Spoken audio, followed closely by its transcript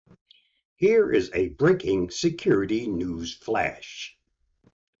Here is a breaking security news flash.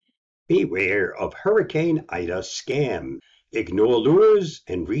 Beware of Hurricane Ida scam. Ignore lures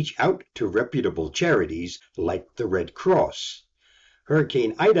and reach out to reputable charities like the Red Cross.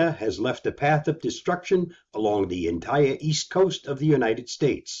 Hurricane Ida has left a path of destruction along the entire east coast of the United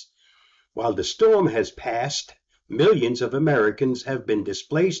States. While the storm has passed, millions of Americans have been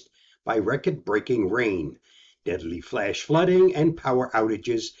displaced by record-breaking rain, deadly flash flooding, and power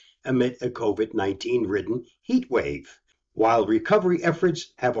outages amid a COVID-19-ridden heat wave. While recovery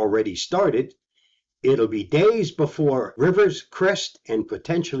efforts have already started, it'll be days before rivers crest and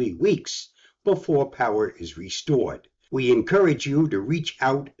potentially weeks before power is restored. We encourage you to reach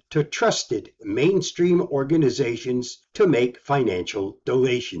out to trusted mainstream organizations to make financial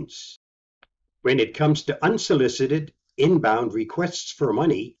donations. When it comes to unsolicited inbound requests for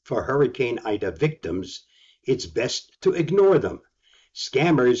money for Hurricane Ida victims, it's best to ignore them.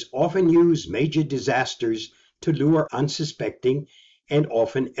 Scammers often use major disasters to lure unsuspecting and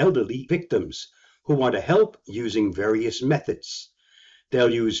often elderly victims who want to help using various methods.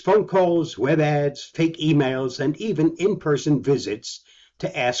 They'll use phone calls, web ads, fake emails, and even in-person visits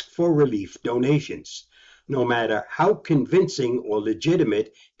to ask for relief donations. No matter how convincing or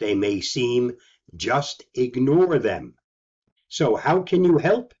legitimate they may seem, just ignore them. So how can you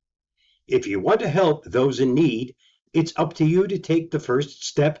help? If you want to help those in need, it's up to you to take the first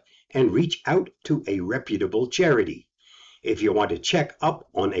step and reach out to a reputable charity. If you want to check up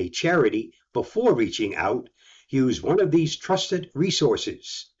on a charity before reaching out, use one of these trusted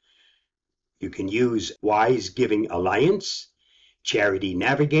resources. You can use Wise Giving Alliance, Charity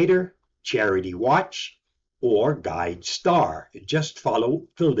Navigator, Charity Watch, or Guide Star. Just follow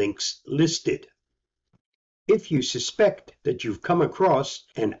the links listed. If you suspect that you've come across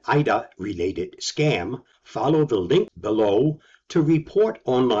an Ida-related scam, follow the link below to report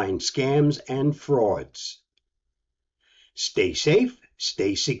online scams and frauds. Stay safe,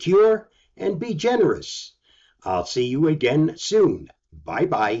 stay secure, and be generous. I'll see you again soon.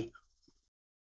 Bye-bye.